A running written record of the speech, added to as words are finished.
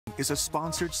is a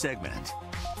sponsored segment.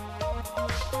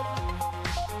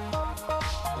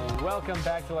 Welcome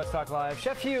back to Let's Talk Live.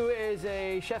 Chef Hugh is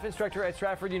a chef instructor at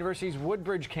Stratford University's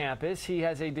Woodbridge campus. He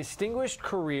has a distinguished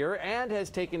career and has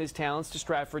taken his talents to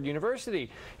Stratford University.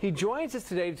 He joins us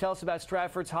today to tell us about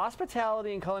Stratford's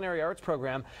Hospitality and Culinary Arts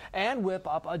program and whip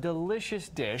up a delicious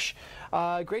dish.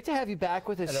 Great to have you back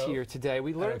with us here today.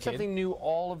 We learn something new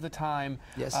all of the time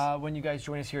when you guys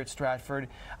join us here at Stratford.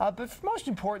 But most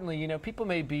importantly, you know, people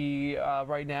may be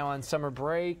right now on summer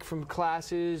break from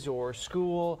classes or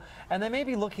school, and they may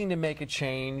be looking to make a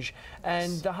change,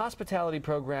 and the hospitality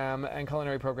program and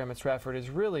culinary program at Stratford is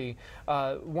really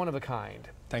one of a kind.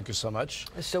 Thank you so much.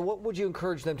 So what would you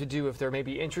encourage them to do if they're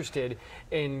maybe interested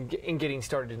in getting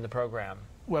started in the program?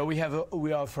 Well, we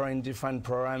are offering different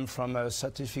programs from a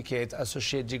certificate,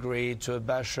 associate degree to a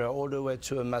bachelor, all the way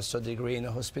to a master degree in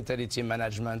hospitality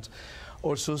management.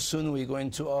 Also soon we're going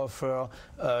to offer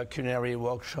a culinary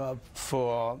workshop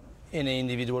for any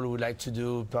individual who would like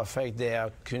to perfect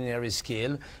their culinary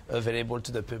skill, available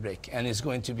to the public. And it's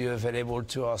going to be available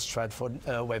to our Stratford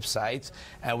website.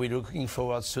 And we're looking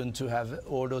forward soon to have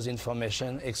all those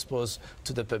information exposed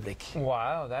to the public.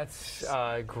 Wow, that's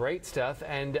great stuff.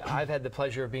 And I've had the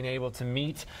pleasure of being able to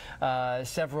meet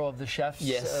several of the chefs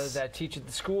that teach at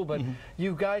the school. But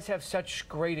you guys have such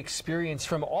great experience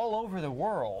from all over the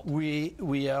world.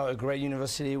 We are a great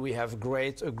university. We have a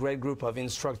great group of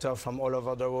instructors from all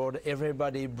over the world.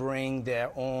 Everybody bring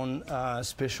their own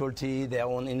specialty, their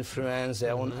own influence,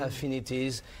 their own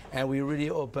affinities, and we really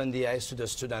open the eyes to the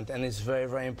student. And it's very,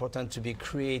 very important to be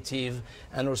creative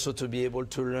and also to be able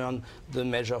to learn the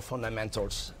major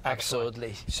fundamentals. Excellent.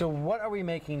 Absolutely. So what are we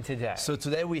making today? So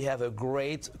today we have a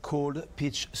great cold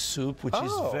peach soup, which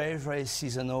is very, very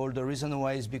seasonal. The reason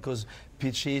why is because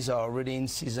peaches are already in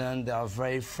season. They are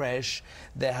very fresh.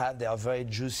 They are very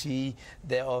juicy.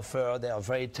 They are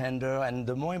very tender. And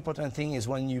the more important thing is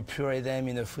when you puree them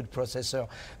in a food processor,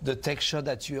 the texture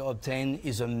that you obtain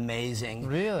is amazing.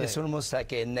 Really? It's almost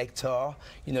like a nectar.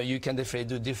 You know, you can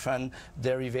definitely do different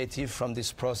derivatives from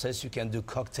this process. You can do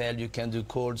cocktail. You can do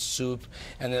cold soup.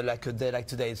 And like a day like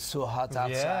today, it's so hot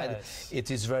outside. Yes. It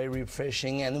is very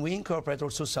refreshing. And we incorporate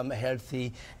also some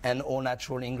healthy and all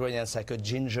natural ingredients like a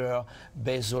ginger,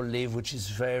 basil leaf, which is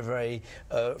very, very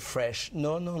fresh.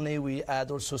 Not only we add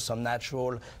also some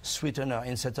natural sweetener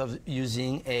instead of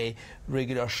using a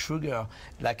regular sugar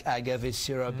like agave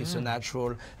syrup. It's a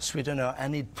natural sweetener,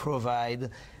 and it provides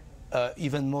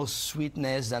even more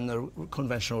sweetness than the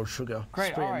conventional sugar.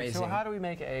 Great. All right. Amazing. So how do we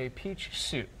make a peach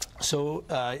soup? So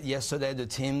yesterday the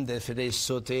team definitely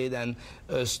sauteed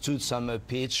and stewed some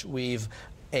peach with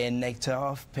a nectar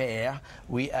of pear.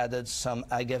 We added some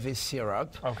agave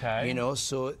syrup. Okay. You know,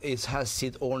 so it has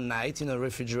sit all night in a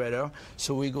refrigerator.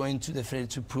 So we're going to definitely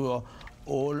to pour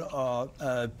all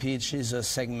our peaches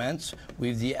segments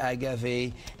with the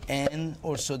agave and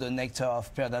also the nectar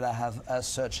of pear that I have as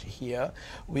such here.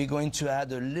 We're going to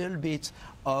add a little bit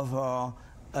of our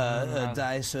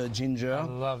diced ginger. I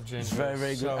love ginger. It's very,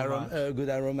 very good, good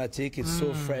aromatic. It's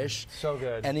so fresh. So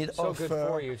good. And it so good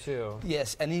for you too.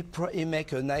 Yes, and it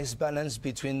make a nice balance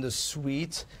between the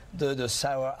sweet, the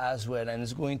sour as well, and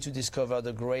it's going to discover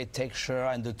the great texture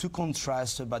and the two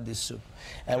contrasts about this soup.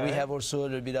 And we have also a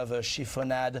little bit of a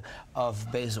chiffonade of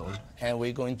basil, and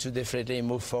we're going to definitely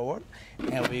move forward,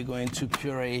 and we're going to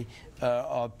puree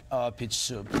our peach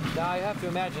soup. Now I have to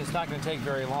imagine it's not going to take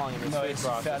very long in this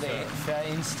food process. It's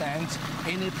fairly instant.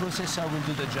 Any processor will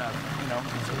do the job, you know,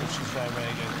 which is very,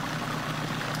 very good.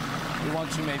 We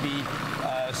want to maybe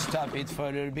stop it for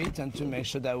a little bit and to make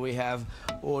sure that we have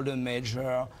all the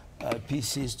major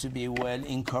pieces to be well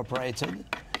incorporated.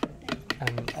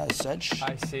 And as such.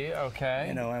 I see, okay.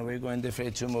 You know, and we're going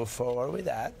definitely to move forward with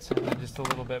that. And just a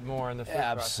little bit more in the food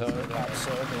process.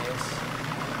 Absolutely, yes.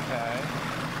 Okay.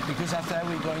 Because after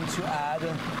we're going to add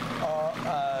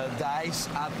our diced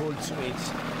apple to it.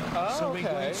 Oh, so we're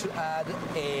going to add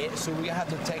so we have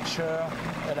the texture,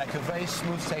 like a very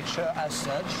smooth texture as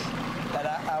such, that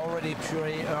I already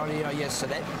pureed earlier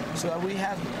yesterday. So we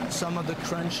have some of the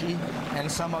crunchy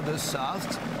and some of the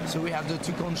soft. So we have the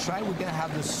two contrast. We're gonna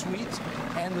have the sweet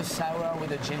and the sour with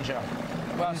the ginger.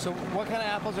 Wow, so what kind of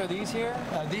apples are these here?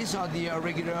 These are the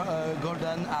regular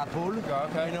golden apple.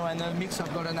 Okay. You know, and a mix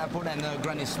of golden apple and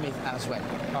Granny Smith as well.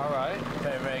 All right.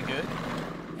 Very, very good.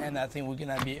 And I think we're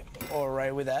gonna be all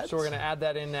right with that. So we're gonna add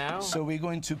that in now? So we're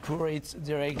going to pour it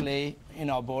directly in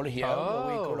our bowl here, what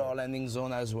we call our landing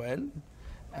zone as well.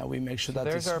 and we make sure that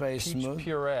it's very smooth. There's our peach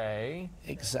puree.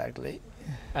 Exactly.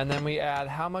 And then we add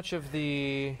how much of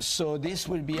the... So this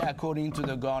will be according to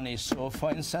the garnish. So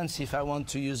for instance, if I want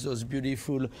to use those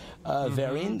beautiful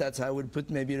verine, that I would put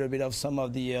maybe a little bit of some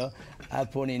of the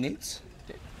apple in it.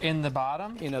 In the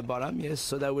bottom? In the bottom, yes.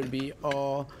 So that will be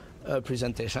our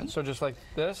presentation. So just like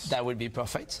this? That would be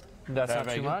perfect. That's not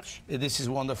too much? This is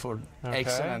wonderful. Okay.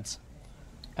 Excellent.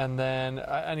 And then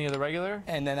any of the regular?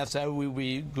 And then after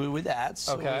we go with that.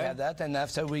 So we have that. And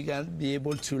after we can be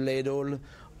able to ladle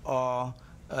our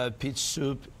peach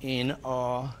soup in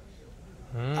our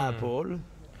apple.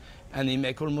 And it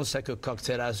make almost like a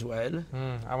cocktail as well.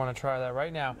 I want to try that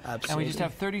right now. Absolutely. And we just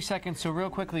have 30 seconds, so real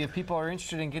quickly, if people are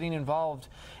interested in getting involved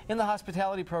in the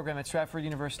hospitality program at Stratford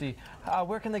University,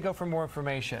 where can they go for more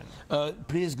information?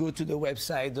 Please go to the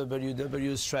website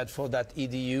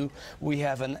www.stratford.edu. We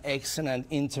have an excellent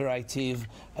interactive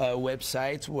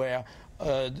website where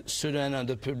students and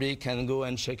the public can go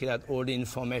and check it out, all the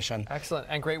information. Excellent.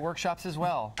 And great workshops as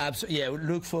well. Absolutely.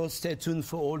 Yeah, stay tuned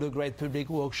for all the great public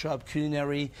workshop,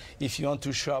 culinary, if you want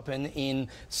to sharpen in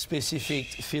specific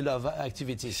field of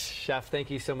activities. Chef, thank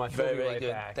you so much. Very, we'll be right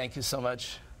good. back. Thank you so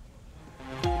much.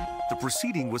 The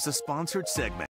proceeding was a sponsored segment.